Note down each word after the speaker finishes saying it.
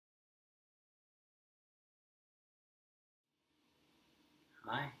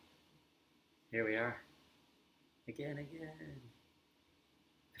Hi, here we are again. I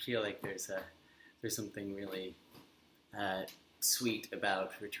feel like there's something really uh, sweet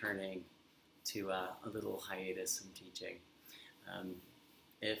about returning to a little hiatus from teaching. Um,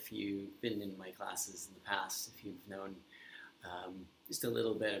 if you've been in my classes in the past, if you've known just a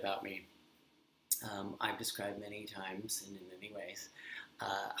little bit about me, I've described many times and in many ways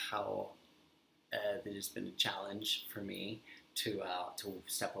how there's been a challenge for me to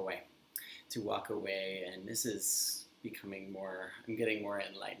step away, to walk away, and this is becoming more. I'm getting more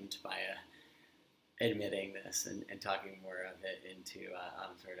enlightened by admitting this and talking more of it into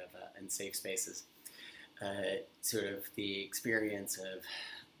in safe spaces. Sort of the experience of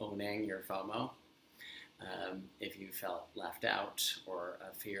owning your FOMO. If you felt left out, or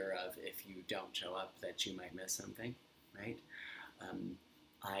a fear of if you don't show up that you might miss something, right? Um,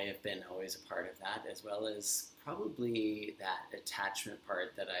 I have been always a part of that, as well as probably that attachment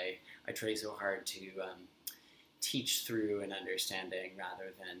part that I try so hard to teach through an understanding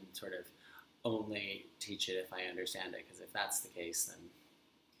rather than sort of only teach it if I understand it, because if that's the case, then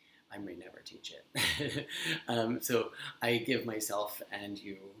I may never teach it. So I give myself and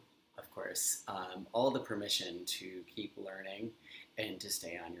you, of course, all the permission to keep learning and to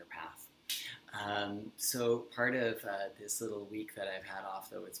stay on your path. So part of this little week that I've had off,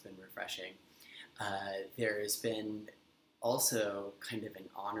 though it's been refreshing, there has been also kind of an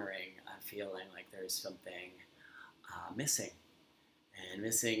honoring, feeling like there's something missing. And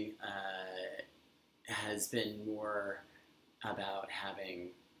missing has been more about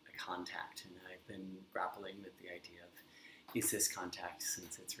having a contact. And I've been grappling with the idea of, is this contact,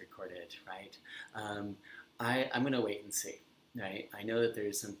 since it's recorded, right? I'm going to wait and see. Right? I know that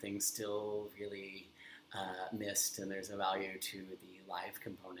there's something still really missed, and there's a value to the live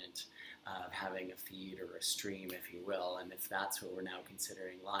component of having a feed or a stream, if you will. And if that's what we're now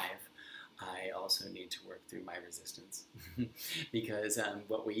considering live, I also need to work through my resistance because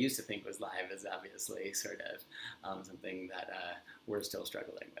what we used to think was live is obviously sort of something that we're still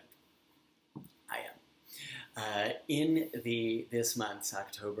struggling with. I am. In this month's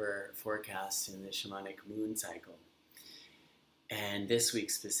October forecast in the shamanic moon cycle, and this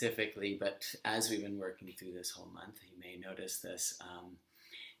week specifically, but as we've been working through this whole month, you may notice this.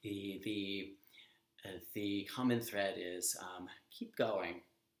 The common thread is keep going,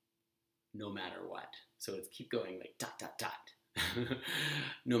 no matter what. So it's keep going like ...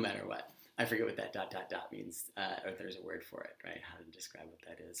 no matter what. I forget what that ... means, or there's a word for it, right? How to describe what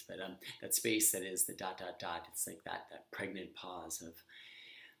that is. But that space that is the ... it's like that pregnant pause of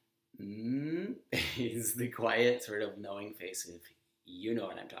is the quiet sort of knowing face of, you know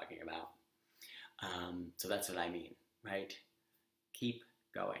what I'm talking about. So that's what I mean, right? Keep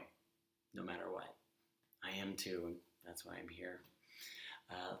going, no matter what. I am too, and that's why I'm here.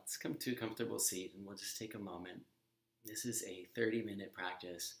 Let's come to a comfortable seat, and we'll just take a moment. This is a 30-minute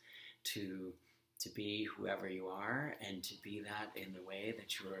practice to be whoever you are, and to be that in the way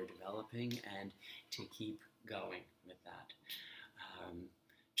that you are developing, and to keep going with that.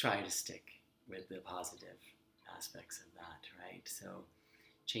 Try to stick with the positive aspects of that, right? So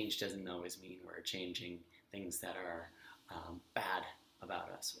change doesn't always mean we're changing things that are bad about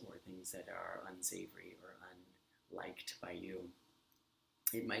us, or things that are unsavory or unliked by you.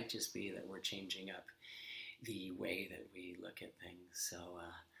 It might just be that we're changing up the way that we look at things. So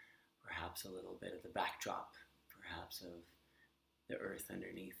perhaps a little bit of the backdrop, perhaps of the earth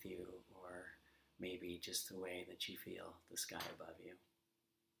underneath you, or maybe just the way that you feel the sky above you.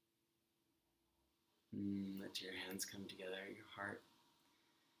 Let your hands come together, your heart,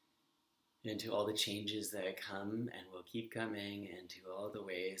 into all the changes that come and will keep coming, and to all the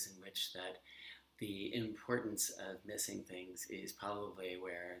ways in which that the importance of missing things is probably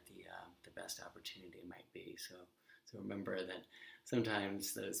where the best opportunity might be. So remember that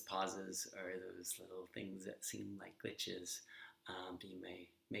sometimes those pauses or those little things that seem like glitches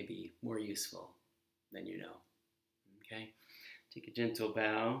may be more useful than you know. Okay? Take a gentle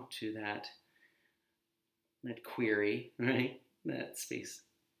bow to that query, right? That space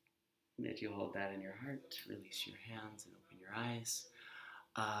that you hold that in your heart. Release your hands and open your eyes.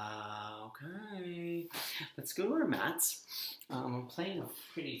 Okay, let's go to our mats. I'm playing a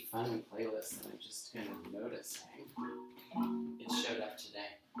pretty fun playlist that I'm just kind of noticing. It showed up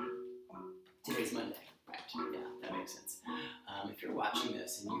today. Today's Monday, right? Yeah, that makes sense. If you're watching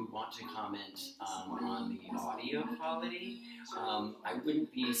this and you want to comment on the audio quality, I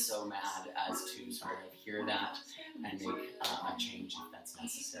wouldn't be so mad as to sort of hear that and make a change if that's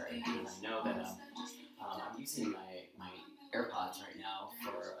necessary. And I know that I'm using my AirPods right now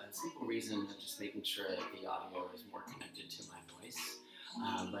for a simple reason of just making sure that the audio is more connected to my voice.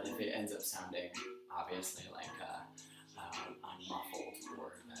 But if it ends up sounding obviously like unmuffled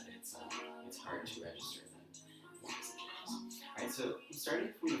or that it's hard to register, then alright, so starting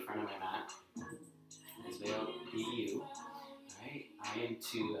from the front of my mat, this will be you. Alright, I am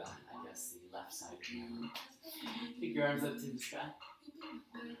to, I guess, the left side of my room. Take your arms up to the sky.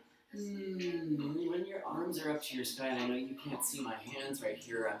 When your arms are up to your sky, and I know you can't see my hands right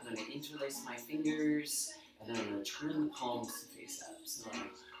here, I'm going to interlace my fingers, and then I'm going to turn the palms to face up. So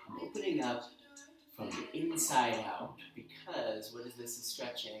I'm opening up from the inside out, because what is this is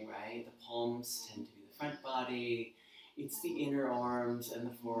stretching, right? The palms tend to be the front body. It's the inner arms and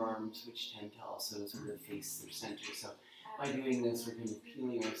the forearms which tend to also sort of face their center. So by doing this, we're kind of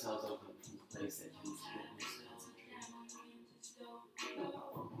peeling ourselves open from the place that tends to get most concentrated. No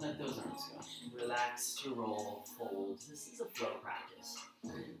problem. Let those arms go. Relax to roll, fold. This is a flow practice.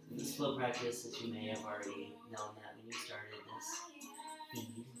 This flow practice, as you may have already known that when you started this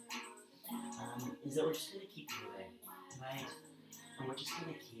feed, is that we're just going to keep moving, right? And we're just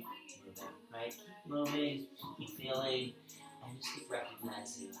going to keep moving, right? Keep moving, keep feeling, and just keep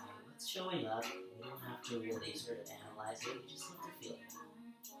recognizing what's showing up. We don't have to really sort of analyze it, we just have to feel it.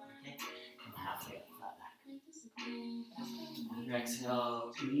 Okay? Come halfway up, flat back. On your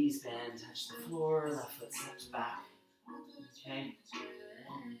exhale, knees bend, touch the floor, left foot steps back. Okay?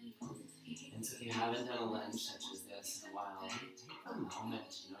 And so if you haven't done a lunge such as this in a while, take a moment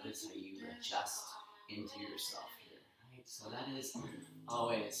to notice how you adjust into yourself here. Right? So that is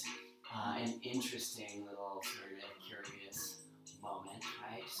always an interesting little sort of curious moment,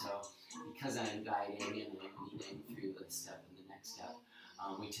 right? So because I'm guiding and I'm leading through this step and the next step,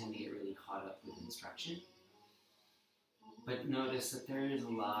 we tend to get really caught up with instruction. But notice that there is a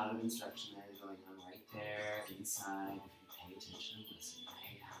lot of instruction that is going on right there inside. If you pay attention, listen,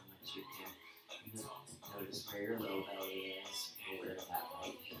 right? How much you can notice where your low belly is, or where that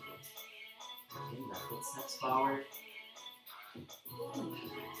right hip is. Okay, left foot steps forward. Inhale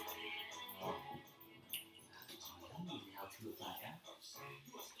to a flat back.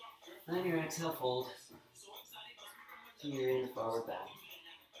 And then your exhale, fold to your in forward back.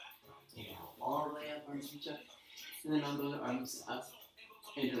 Inhale all the way up, arms reach up. And then on those arms up,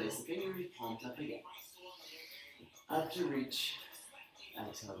 interlace the fingers, palms up again. Up to reach.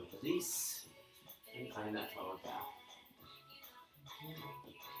 Exhale to release. And find that forward back. Okay.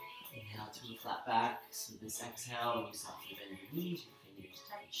 Inhale to a flat back. So this exhale, you softly bend your knees, your fingers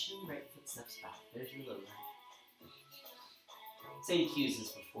touch, and right foot steps back. There's your low leg. Same cues as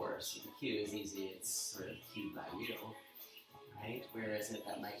before. So the cue is easy. It's sort of cued by you, right? Whereas if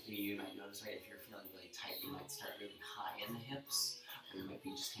that might be, you might notice, right, if you're feeling really tight, you might start really high in the hips, or you might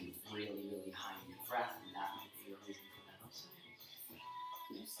be just kind of really, really high in your breath, and that might be a reason for that also.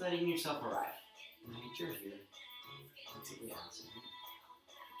 So just letting yourself arrive. Right, you're here. That's what we ask.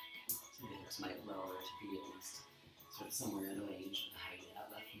 So the hips might lower to be at least sort of somewhere in range of the height of that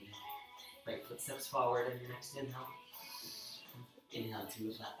left knee. Right foot steps forward on your next inhale. Inhale to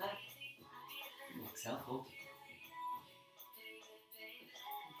a flat back. Exhale, fold.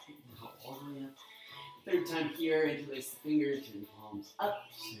 Inhale all the way up. Third time here, interlace the fingers, turn the palms up.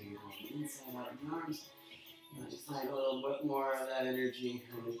 So you're going inside out in the arms. You might find a little bit more of that energy,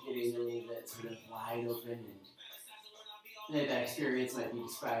 kind of getting a little bit sort of wide open, and that experience might be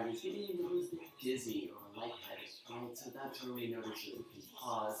described as getting a little bit dizzy or lightheaded, right? So that's where we notice that we can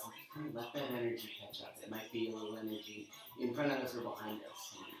pause and just kind of let that energy catch up. It might be a little energy in front of us or behind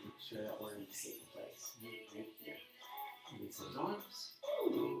us, and make sure that we're in a safe place. Right here. Release those arms.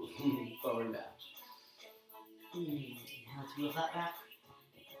 Ooh. Forward and back. Inhale to a flat back.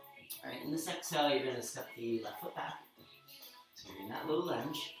 Alright, in this exhale, you're going to step the left foot back. So you're in that low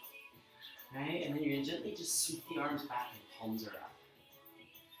lunge. Alright, and then you're going to gently just sweep the arms back and palms are up.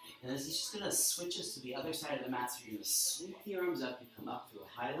 And this is just going to switch us to the other side of the mat. So you're going to sweep the arms up and come up to a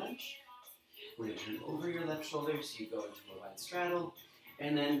high lunge. We're going to turn over your left shoulder so you go into a wide straddle.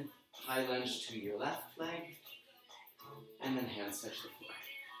 And then high lunge to your left leg. And then hands touch the floor.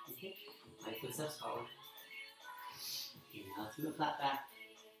 Okay, right foot steps forward. Inhale to a flat back.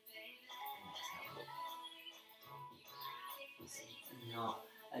 Inhale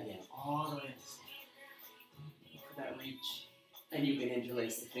again, all the way up. For that reach. And you can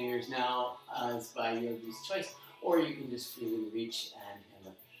interlace the fingers now as by yogi's choice, or you can just freely reach and kind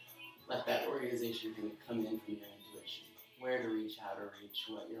of let that organization kind of come in from your intuition. Where to reach, how to reach,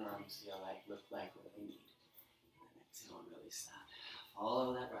 what your arms feel like, look like, what they need. And then exhale and release that.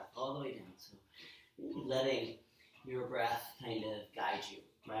 Follow that breath all the way down. So really letting your breath kind of guide you,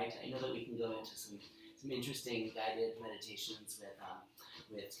 right? I know that we can go into some interesting guided meditations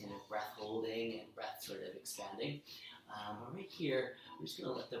with kind of breath holding and breath sort of expanding. But right here, we're just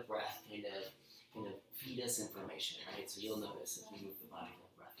gonna let the breath kind of feed us information, right? So you'll notice as we move the body, the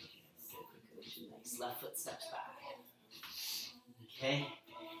breath will get quicker. Nice. Left foot steps back. Okay.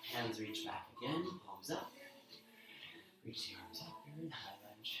 Hands reach back again. Palms up. Reach the arms up. You're in high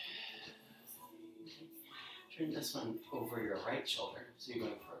lunge. Turn this one over your right shoulder. So you're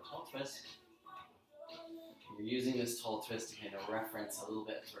going for a tall twist. You're using this tall twist to kind of reference a little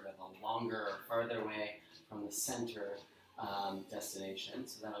bit sort of a longer or farther way from the center destination.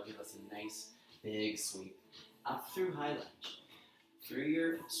 So that'll give us a nice big sweep up through high lunge, through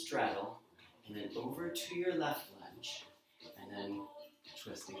your straddle, and then over to your left lunge, and then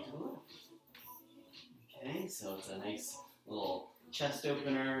twisting to the left. Okay, so it's a nice little chest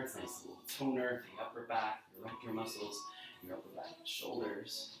opener, it's a nice little toner for the upper back, your rector muscles, your upper back and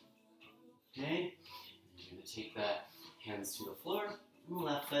shoulders. Okay, and you're going to take the hands to the floor, from the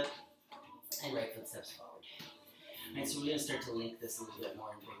left foot, and right foot steps forward. Alright, so we're going to start to link this a little bit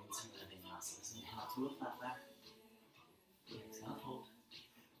more and bring in some of the vinyasas. Inhale to a flat back. Exhale, hold.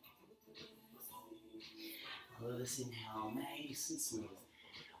 Follow this inhale nice and smooth.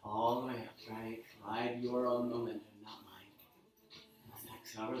 All the way up, right? Ride your own momentum, not mine. And then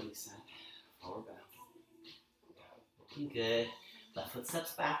exhale, release that. Forward bow. Looking good. Left foot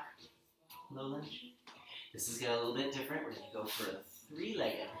steps back. Low lunge. This is going to get a little bit different. We're going to go for a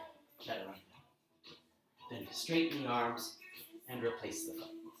three-legged chaturanga. Then straighten the arms and replace the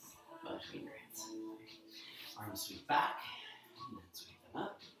foot between your hands. Arms sweep back, and then sweep them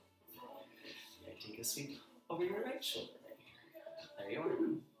up. And take a sweep over your right shoulder right here. There you are.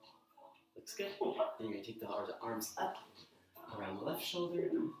 Looks good. Then you're going to take the arms up, around the left shoulder,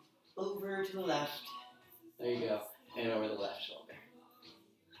 over to the left. There you go. And over the left shoulder.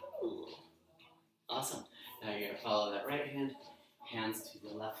 Ooh. Awesome. Now you're going to follow that right hand, hands to the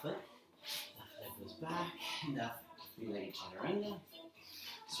left foot. Left leg goes back and up. Three-legged chaturanga.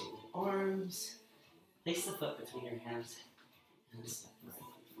 Straighten the arms. Place the foot between your hands and step right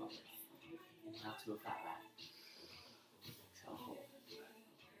foot forward. Inhale to a flat back. Exhale, hold.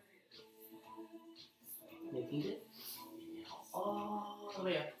 Making it. Inhale all the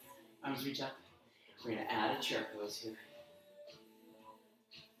way up. Arms reach up. We're going to add a chair pose here.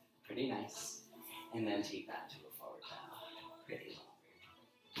 Pretty nice. And then take that to a forward bow. Pretty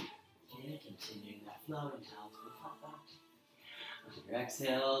long. Okay, continuing that flow. Inhale to a flat back. On your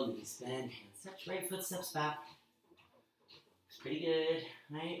exhale, knees bend, hands touch, right foot steps back. Looks pretty good,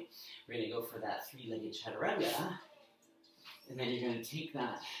 right? We're going to go for that three-legged chaturanga. And then you're going to take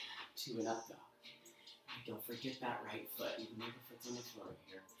that to an up dog. And don't forget that right foot. Even though the foot's on the floor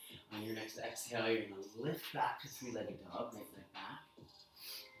here. On your next exhale, you're going to lift back to three-legged dog, right leg back.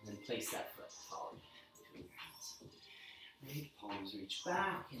 And then place that foot forward between your hands. Right, palms reach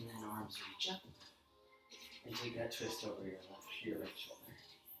back, and then arms reach up. And take that twist over your right shoulder.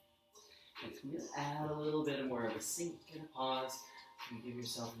 And so we'll add a little bit more of a sink and a pause. So you give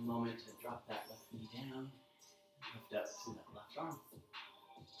yourself a moment to drop that left knee down. And lift up through that left arm.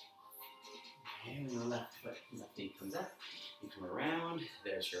 Okay, when the left knee comes up, you come around.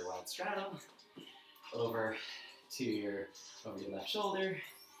 There's your wide straddle. Over to your left shoulder.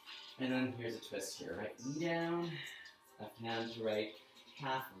 And then here's a twist here. Right knee down. Left hand to right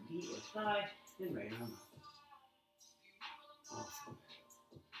calf or knee or thigh. And right arm up. Awesome.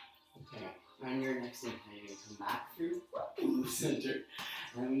 Okay, on your next inhale, you're going to come back through the center.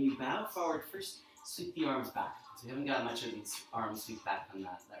 And when you bow forward, first sweep the arms back. So you haven't got much of these arms sweep back on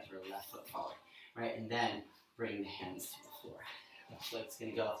that your left foot forward. Right, and then bring the hands to the floor. Left leg's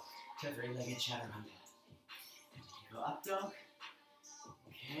going to go to three-legged chaturanga. And then you go up dog.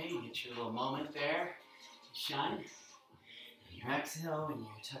 Okay, get your little moment there. Shine. And your exhale, when you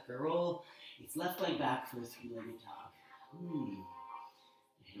tuck or roll, it's left leg back for a three-legged dog.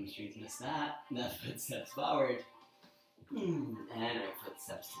 Hamstrings miss that. Left foot steps forward. And right foot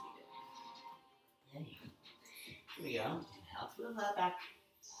steps to the good. Here we go. Inhale to the flat back.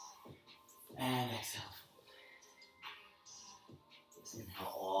 And exhale, fold. Just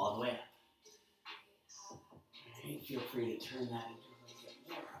inhale all the way up. Alright, feel free to turn that into a little bit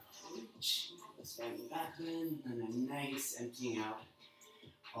more of a reach. Standing back in, and a nice emptying out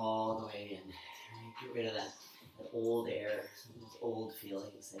all the way in. Alright, get rid of that old air, those old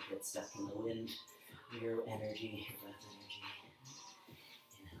feelings that get stuck in the wind, your energy, your breath energy.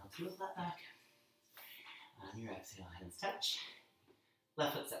 Inhale to a flat back. On your exhale, hands touch.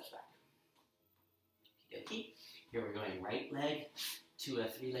 Left foot steps back. Okey-dokey. Here we're going right leg to a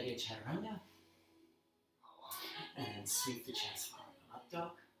three-legged chaturanga. And then sweep the chest forward. Up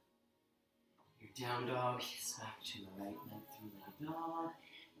dog. Your down dog is back to the right leg, three-legged dog.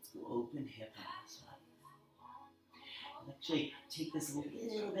 Let's go open hip on this one. Actually, take this a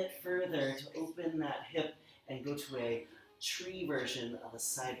little bit further to open that hip and go to a tree version of a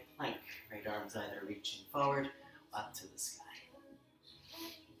side plank. Right arm's either reaching forward, up to the sky.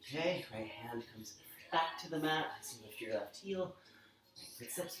 Okay, right hand comes back to the mat. So lift your left heel, right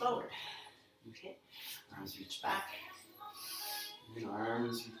foot steps forward. Okay, arms reach back, and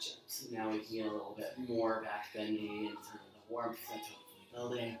arms reach up. So now we can get a little bit more back bendy into the warmth that's hopefully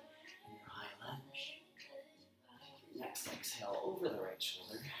building in your high lunge. Next exhale over the right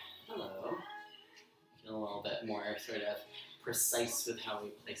shoulder. Hello. Feel a little bit more sort of precise with how we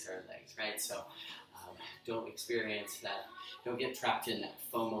place our legs, right? So don't experience that, don't get trapped in that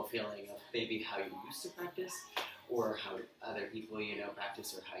FOMO feeling of maybe how you used to practice or how other people you know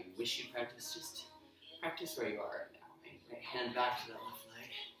practice or how you wish you practice. Just practice where you are right now. Right hand back to the left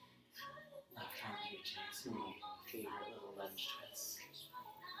leg. Left arm reaching. It's my favorite little lunge twist.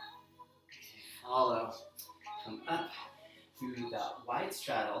 Follow. Come up through that wide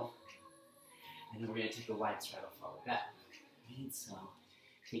straddle. And then we're going to take a wide straddle forward back. Right, so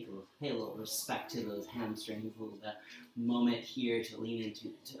pay a little respect to those hamstrings, a little bit moment here to lean into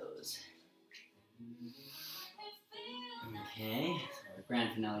the toes. Okay, so our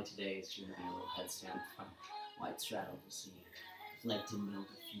grand finale today is doing a little headstand from wide straddle to see like to build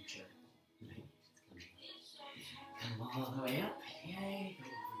a future. Right? Come all the way up. Yay, go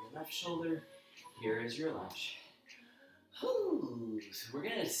over your left shoulder. Here is your lunge. Whew. So we're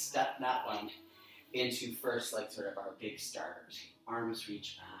going to step that one into first, like sort of our big starters. Arms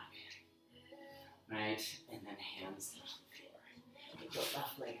reach back, right? And then hands touch the floor. Go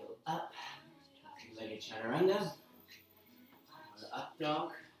left leg go up. Two-legged chaturanga. Up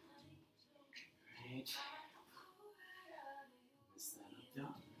dog. Right. Miss that up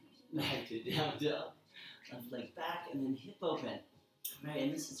dog. Back to down dog. Left leg back and then hip open. Right,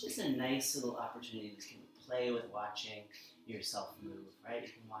 and this is just a nice little opportunity to play with watching yourself move, right? You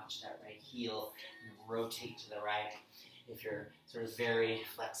can watch that right heel rotate to the right. If you're sort of very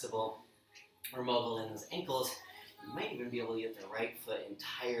flexible or mobile in those ankles, you might even be able to get the right foot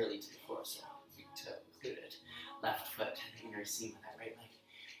entirely to the floor, so big toe included. Left foot to the inner seam of that right leg.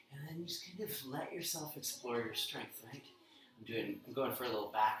 And then just kind of let yourself explore your strength, right? I'm going for a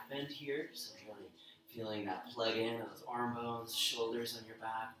little back bend here, so really feeling that plug in of those arm bones, shoulders on your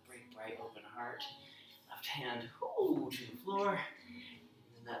back, big, bright, open heart. Left hand, ooh, to the floor.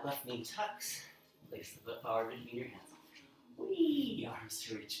 And that left knee tucks. Place the foot forward between your hands. Whee! Arms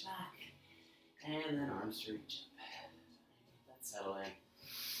to reach back. And then arms to reach up. Let that settle in.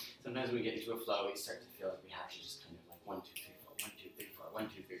 Sometimes when we get into a flow, we start to feel like we have to just kind of like 1, 2, 3, 4, 1, 2, 3, 4, 1,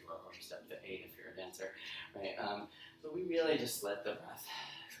 2, 3, 4, or step to 8 if you're a dancer, right? But we really just let the breath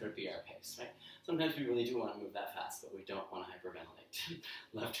sort of be our pace, right? Sometimes we really do want to move that fast, but we don't want to hyperventilate.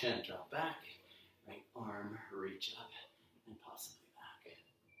 Left hand drop back, right arm reach up, and possibly back.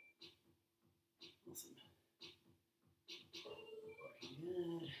 Listen.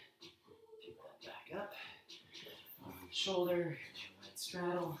 Good. Pick that back up. On the shoulder, wide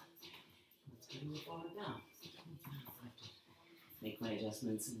straddle. Let's go move forward down. Make my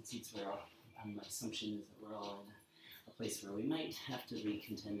adjustments, and since we're all, my assumption is that we're all in a place where we might have to be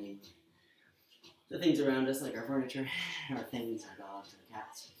contending with the things around us, like our furniture, our things, our dogs, our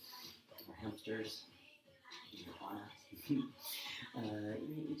cats, our hamsters, your fauna.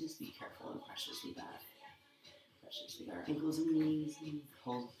 You just be careful and preciously bad. Preciously our ankles and knees, and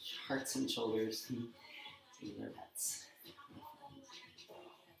hold hearts and shoulders, and see their pets.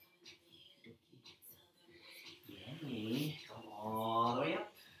 Yay. Go all the way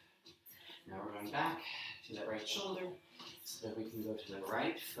up. Now we're going back to that right shoulder so that we can go to the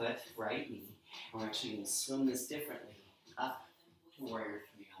right foot, right knee. And we're actually going to swim this differently up to warrior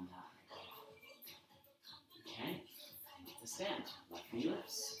 3 on that right leg. Okay, to stand. Left knee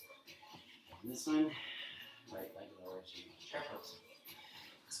lifts. And this one, right leg lowers you chair pose.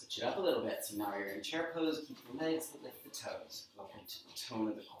 Switch it up a little bit. So now you're in chair pose. Keep the legs, but lift the toes. Open to the tone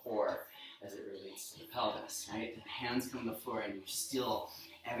of the core as it relates to the pelvis, right? The hands come to the floor and you're still,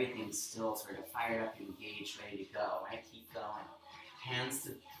 everything's still sort of fired up, engaged, ready to go, right? Keep going. Hands to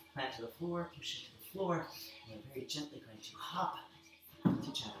plant to the floor, push it to the floor, and we're very gently going to hop to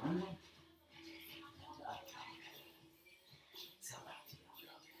chaturanga, and to up dog. Exhale back to down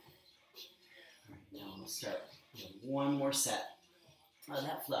dog. All right, now we'll start one more set of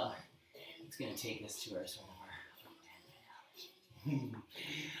that flow. It's going to take us to our sort of all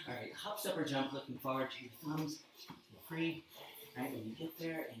right, hop, step, or jump, looking forward to your thumbs. Feel free. All right, when you get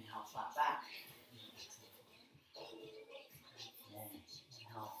there, inhale, flat back.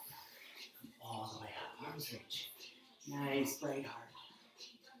 Inhale, all the way up, arms reach. Nice, bright heart.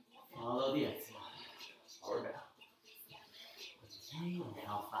 Follow the exhale. Forward down.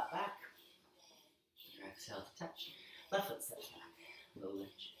 Exhale to touch. Left foot steps back. Low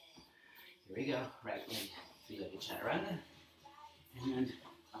lunge. Here we go. Right leg. Three-legged chaturanga. And then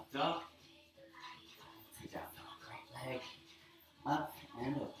up dog. Down dog. Right leg. Up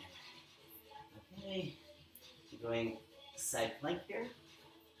and open. Okay. Keep going side plank here.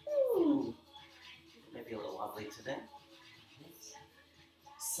 Woo. Might be a little wobbly today.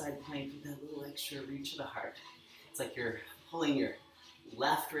 Side plank with that little extra reach of the heart. It's like you're pulling your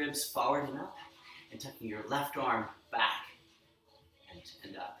left ribs forward and up and tucking your left arm back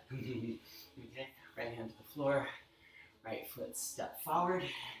and up. Okay, right hand to the floor, right foot step forward.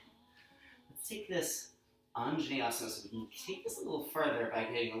 Let's take this Anjaneyasana so we can take this a little further by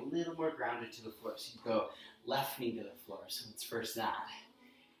getting a little more grounded to the floor. So you go left knee to the floor. So it's first that,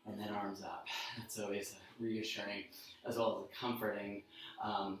 and then arms up. That's always a reassuring as well as a comforting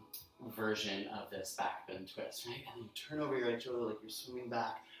version of this back bend twist, right? And then you turn over your right shoulder like you're swimming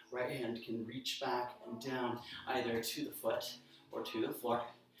back. Right hand can reach back and down either to the foot or to the floor.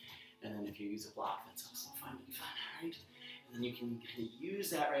 And then if you use a block, that's also fine and fun, right? And then you can kind of use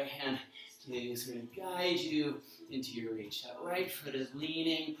that right hand to sort of guide you into your reach. That right foot is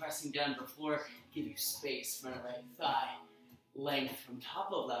leaning, pressing down to the floor, give you space, front of right thigh, length from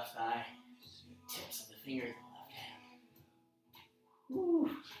top of left thigh, tips of the fingers of the left hand. Woo.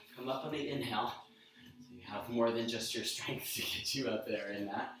 Come up on the inhale. So you have more than just your strength to get you up there in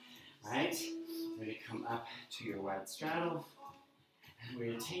that. All right? We're going to come up to your wide straddle. And we're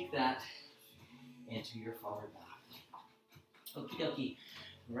going to take that into your forward bow. Okie dokie.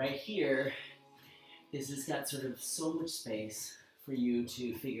 Right here, this has got sort of so much space for you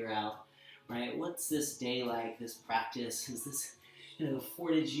to figure out, right? What's this day like, this practice? Has this kind of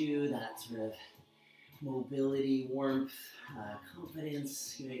afforded you that sort of mobility, warmth,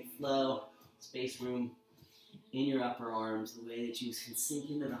 confidence, flow, space, room in your upper arms, the way that you can sink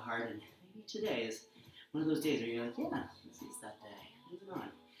into the heart? And maybe today is one of those days where you're like, yeah, this is that day. Moving on.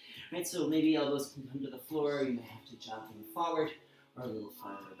 Right, so maybe elbows can come to the floor. You may have to jump in forward or a little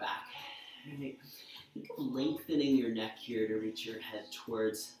farther back. Right. Think of lengthening your neck here to reach your head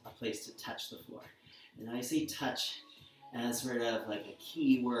towards a place to touch the floor. And I say touch as sort of like a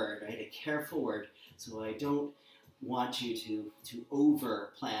key word, right? A careful word. So I don't want you to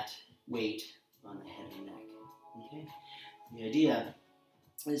over plant weight on the head and neck. Okay? The idea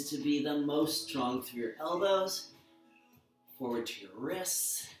is to be the most strong through your elbows, forward to your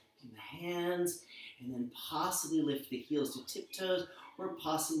wrists, in the hands, and then possibly lift the heels to tiptoes, or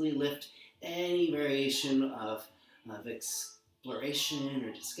possibly lift any variation of exploration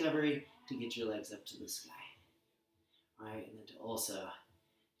or discovery to get your legs up to the sky. All right, and then to also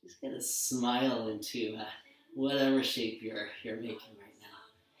just get a smile into whatever shape you're making right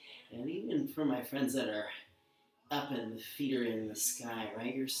now. And even for my friends that are up and the feet are in the sky,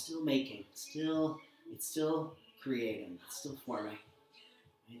 right? You're still making, it's still creating, it's still forming.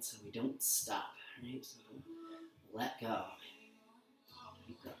 Right? So we don't stop, right? So let go.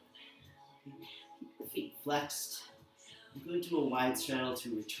 Keep going. Keep your feet flexed. I'm going to a wide straddle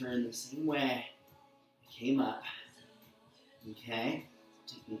to return the same way I came up. Okay?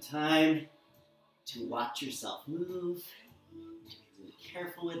 Taking time to watch yourself move. To be really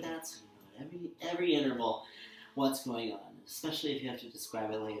careful with that so you know at every interval what's going on. Especially if you have to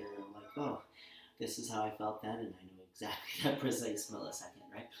describe it later. Like, oh, this is how I felt then, and I know exactly that precise millisecond,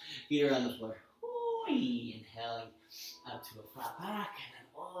 right? Feet are on the floor. Inhaling up to a flat back, and then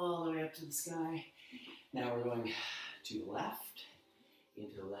all the way up to the sky. Now we're going to the left,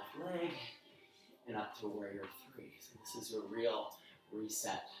 into the left leg, and up to warrior three. So this is a real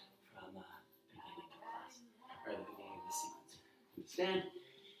reset from the beginning of class, or the beginning of the sequence. Stand,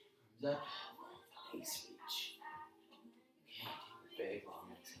 arms up, nice reach. Okay, take a big long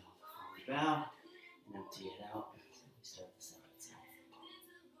exhale, forward bow, and empty it out. So we start the side.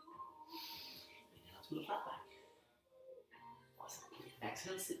 Inhale to a flat back. Awesome.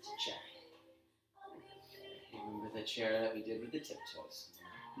 Exhale, sit to chair. Remember the chair that we did with the tiptoes.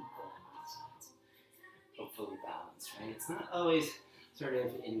 Hopefully balanced, right? It's not always sort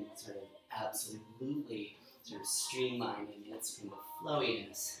of absolutely sort of streamlined in its kind of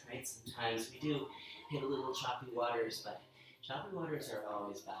flowiness, right? Sometimes we do hit a little choppy waters, but choppy waters are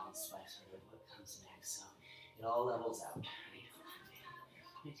always balanced by sort of what comes next. So it all levels out,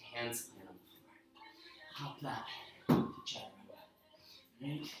 right? Hands land on the floor. Hop that to chaturanga,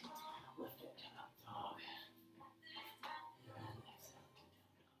 right? Lift it to up dog. And exhale to down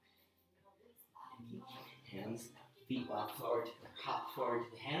dog. Hands, feet walk forward, hop forward to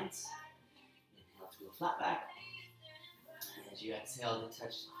the hands. Inhale to a flat back. As you exhale to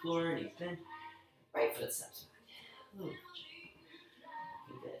touch the floor, knees bend. Right foot steps back.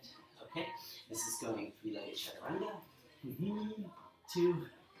 Good. Okay. okay? This is going three-legged chaturanga. 2,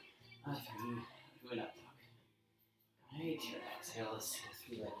 3, to an up dog. Right, your exhale is to a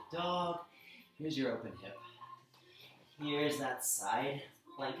three-legged dog. Here's your open hip. Here's that side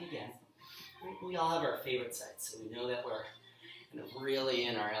plank again. We all have our favorite sides, so we know that we're kind of really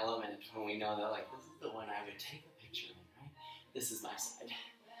in our element when we know that, like, this is the one I would take a picture in, right? This is my side.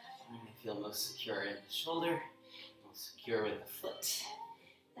 I feel most secure in the shoulder, most secure with the foot.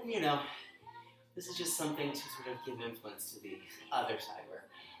 And, you know, this is just something to sort of give influence to the other side where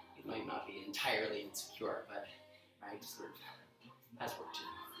you might not be entirely insecure, but, right, sort of has work to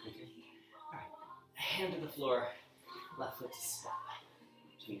do. Okay? All right, hand to the floor, left foot to step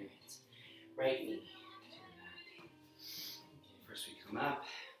between your hands. Right knee to the back. Okay, first we come up.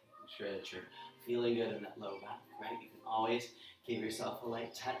 Make sure that you're feeling good in that low back, right? You can always give yourself a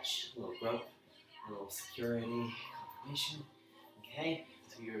light touch, a little growth, a little security, confirmation. Okay,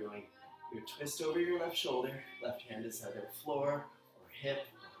 so you're going, you twist over your left shoulder. Left hand is either floor or hip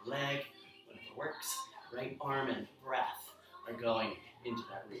or leg, whatever works. Right arm and breath are going into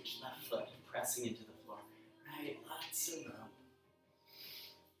that reach. Left foot pressing into the floor. Right, lots of room.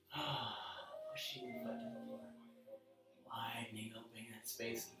 Pushing the foot to the floor. Widening, opening that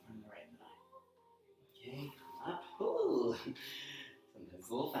space in front of the right thigh. Okay, come up. Ooh. Sometimes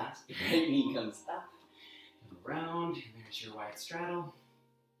a little fast. Right knee comes up, and around, and there's your wide straddle.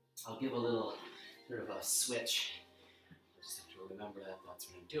 I'll give a little sort of a switch. I just have to remember that that's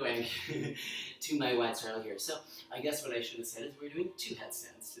what I'm doing to my wide straddle here. So I guess what I should have said is we're doing 2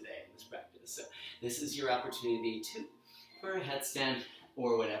 headstands today in this practice. So this is your opportunity for a headstand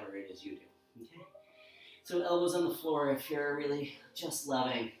or whatever it is you do. Okay. So elbows on the floor if you're really just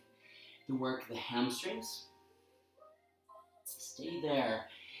loving to work the hamstrings. Stay there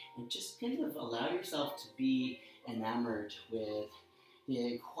and just kind of allow yourself to be enamored with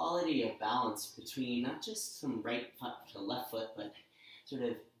the quality of balance between not just some right foot to left foot, but sort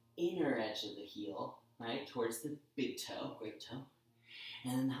of inner edge of the heel, right, towards the big toe, great toe,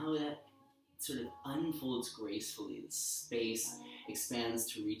 and how that sort of unfolds gracefully. The space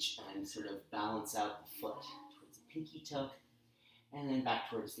expands to reach and sort of balance out the foot towards the pinky toe, and then back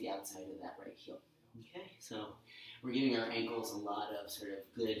towards the outside of that right heel. Okay, so we're giving our ankles a lot of sort of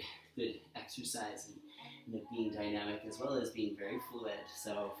good exercise and being dynamic as well as being very fluid.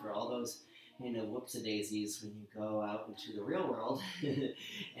 So for all those kind of whoops-a-daisies when you go out into the real world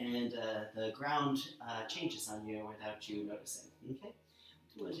and the ground changes on you without you noticing. Okay,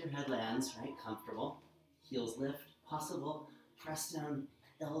 so as your head lands, right, comfortable, heels lift, possible, press down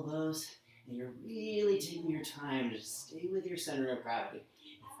elbows, and you're really taking your time to stay with your center of gravity.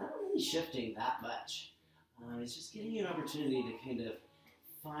 It's not really shifting that much. It's just giving you an opportunity to kind of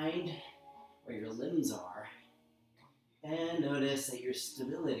find where your limbs are and notice that your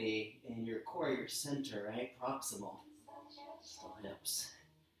stability in your core, your center, right, proximal, still hips,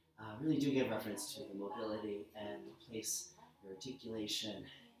 really do give reference to the mobility and the place, your articulation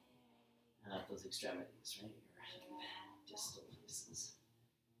of those extremities, right, your distal places,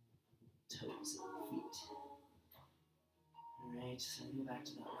 toes and feet. All right, so go back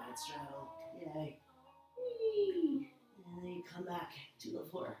to that wide straddle, yay, whee, and then you come back to the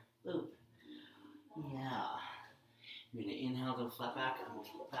floor, loop, yeah. I'm going to inhale to flat back. I'm going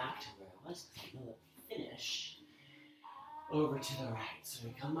to go back to where I was because I know that we finish over to the right. So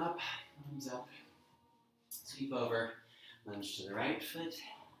we come up, arms up, sweep over, lunge to the right foot,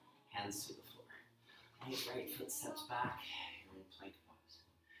 hands to the floor. Right foot steps back, you're in plank pose.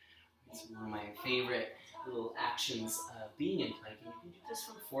 It's one of my favorite little actions of being in plank. And you can do this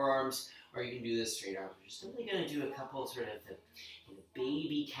from forearms or you can do this straight arms. We're just only going to do a couple sort of the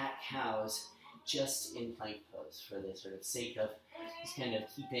baby cat-cows just in plank pose for the sort of sake of just kind of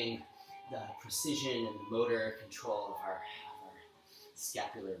keeping the precision and the motor control of our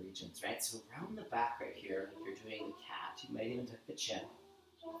scapular regions, right? So round the back right here, like you're doing the cat, you might even tuck the chin.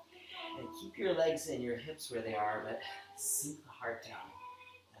 And keep your legs and your hips where they are, but sink the heart down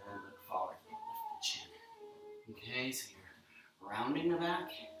and then look forward, lift the chin. Okay, so you're rounding the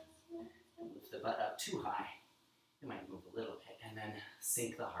back, lift the butt up too high, you might move a little bit, and then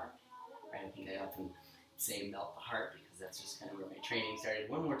sink the heart. Right, I think I often say melt the heart because that's just kind of where my training started.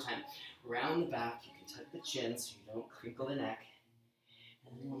 One more time. Round the back, you can tuck the chin so you don't crinkle the neck.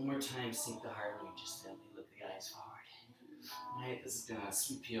 And then one more time, sink the heart and you just simply look the eyes forward. All right, this is going to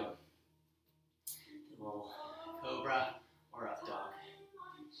sweep you up. A little cobra or up dog.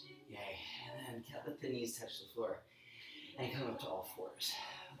 Yay. And then let the knees touch the floor and come up to all fours.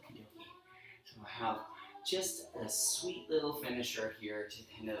 Okie dokie. So we'll have just a sweet little finisher here to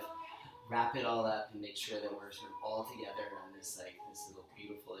kind of wrap it all up and make sure that we're sort of all together on this little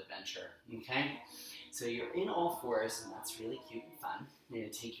beautiful adventure. Okay? So you're in all fours, and that's really cute and fun. You're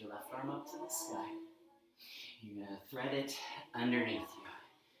gonna take your left arm up to the sky. You're gonna thread it underneath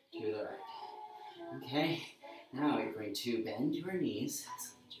you to the right. Okay? Now you're going to bend your knees,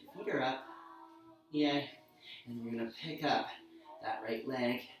 so lift your feet are up. Yay. And you're gonna pick up that right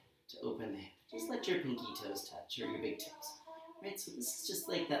leg to open the hip. Just let your pinky toes touch, or your big toes. Right, so this is just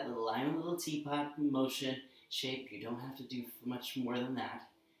like that little line, little teapot motion shape. You don't have to do much more than that.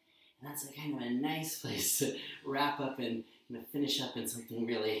 And that's a kind of a nice place to wrap up and finish up in something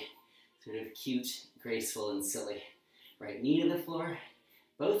really sort of cute, graceful, and silly. Right knee to the floor,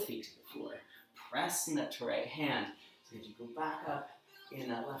 both feet to the floor. Press in that to right hand. So as you go back up, and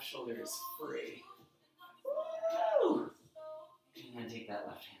that left shoulder is free. Woo! And then take that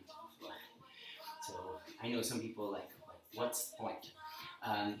left hand to the floor. So I know some people like what's the point?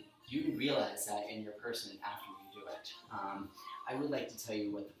 You realize that in your person after you do it. I would like to tell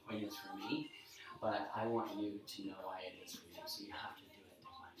you what the point is for me, but I want you to know why it is for you, so you have to do it to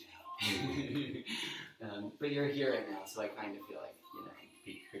find out. But you're here right now, so I kind of feel like,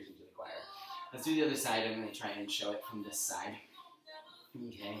 preaching to the choir. Let's do the other side. I'm going to try and show it from this side.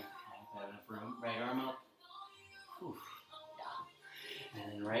 Okay, have enough room. Right arm up. Whew.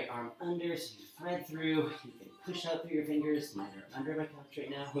 And then right arm under, so you thread through. You can push out through your fingers. Mine are under my couch right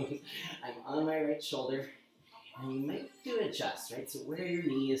now. I'm on my right shoulder. And you might do it just, right? So where are your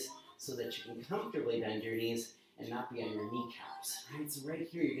knees so that you can comfortably bend your knees and not be on your kneecaps, right? So right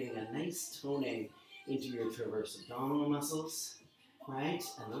here, you're getting a nice toning into your transverse abdominal muscles, right?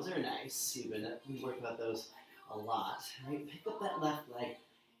 And those are nice. We work about those a lot, right? Pick up that left leg.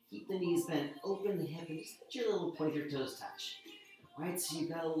 Keep the knees bent. Open the hip and just let your little pointer toes touch. Right, so you've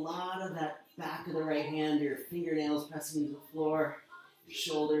got a lot of that back of the right hand, your fingernails pressing into the floor, your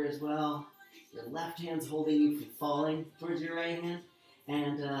shoulder as well. Your left hand's holding you from falling towards your right hand.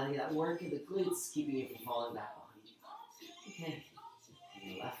 And that work of the glutes keeping you from falling back behind you. Okay,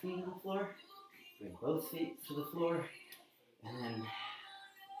 bring your left knee to the floor. Bring both feet to the floor. And then,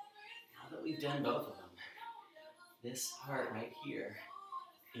 now that we've done both of them, this part right here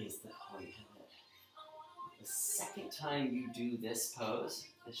is the point of it. The second time you do this pose,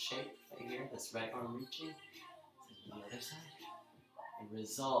 this shape right here, this right arm reaching, to the other side, the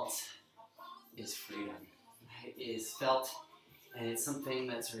result is freedom. It is felt, and it's something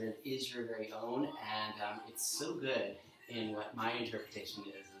that sort of is your very own, and it's so good in what my interpretation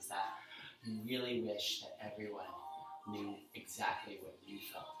is that you really wish that everyone knew exactly what you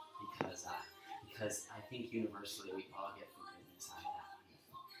felt, because I think universally we all get the goodness out of that.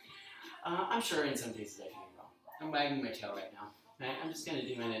 I'm sure in some cases I can be wrong. I'm wagging my tail right now. Right? I'm just going to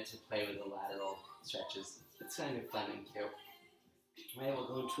do a minute to play with the lateral stretches. It's kind of fun and cute. Right, we'll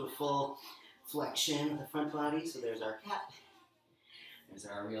go into a full flexion of the front body. So there's our cat. There's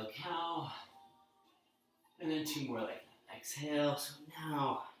our real cow. And then two more like that. Exhale. So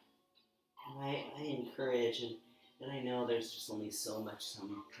now, I encourage, and I know there's just only so much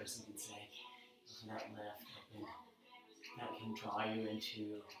some person can say. That lift, that can draw you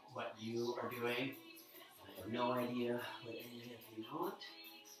into what you are doing. I have no idea what any of you want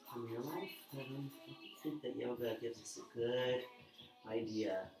from your life, but I think that yoga gives us a good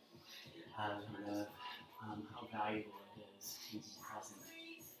idea of how valuable it is to be present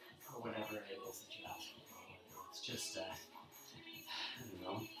for whatever it is that you have to do. It's just, I don't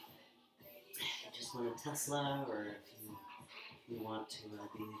know, if you just want a Tesla, or if you want to be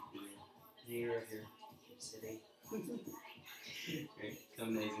the mayor of your city. Right, come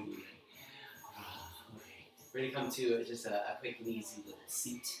amazing. Okay. We're going to come to just a quick and easy little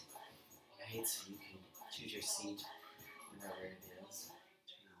seat. Right, so you can choose your seat wherever it is.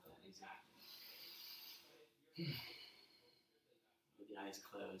 Turn out that easy. With the eyes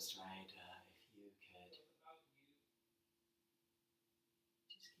closed, right, if you could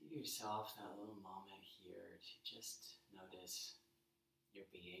just give yourself that little moment here to just notice your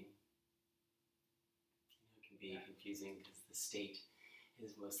being. It can be confusing because the state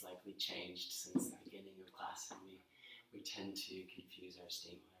has most likely changed since the beginning of class, and we tend to confuse our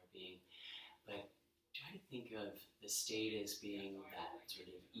state with our being. But try to think of the state as being that sort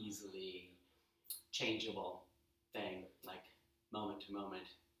of easily changeable thing, like moment to moment,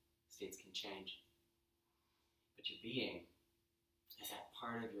 states can change. But your being is that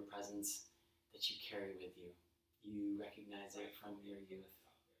part of your presence that you carry with you. You recognize it from your youth.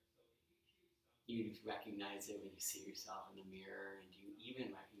 You recognize it when you see yourself in the mirror, and you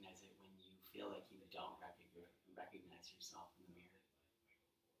even recognize it when you feel like you don't recognize yourself in the mirror.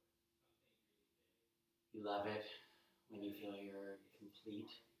 You love it when you feel you're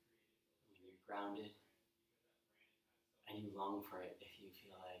complete, grounded, and you long for it if you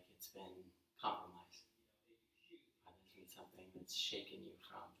feel like it's been compromised. Or there's been something that's shaken you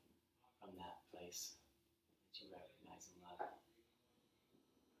from that place that you recognize and love.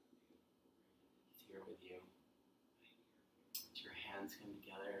 It's here with you. Let your hands come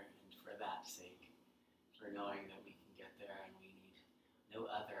together, and for that sake, for knowing that we can get there and we need no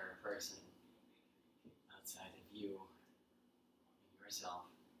other person outside of you and yourself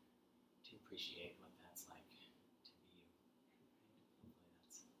to appreciate what that's like to be you. Hopefully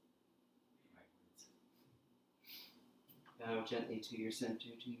that's the right words. Bow gently to your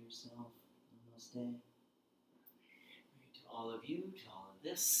center, to yourself. Namaste. To all of you, to all of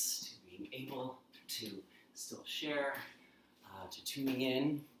this, to being able to still share, to tuning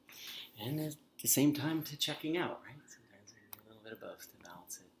in, and at the same time to checking out, right? Sometimes we need a little bit of both to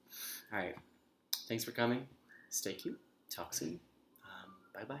balance it. All right. Thanks for coming. Stay cute. Talk soon.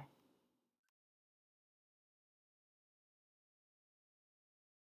 Bye-bye.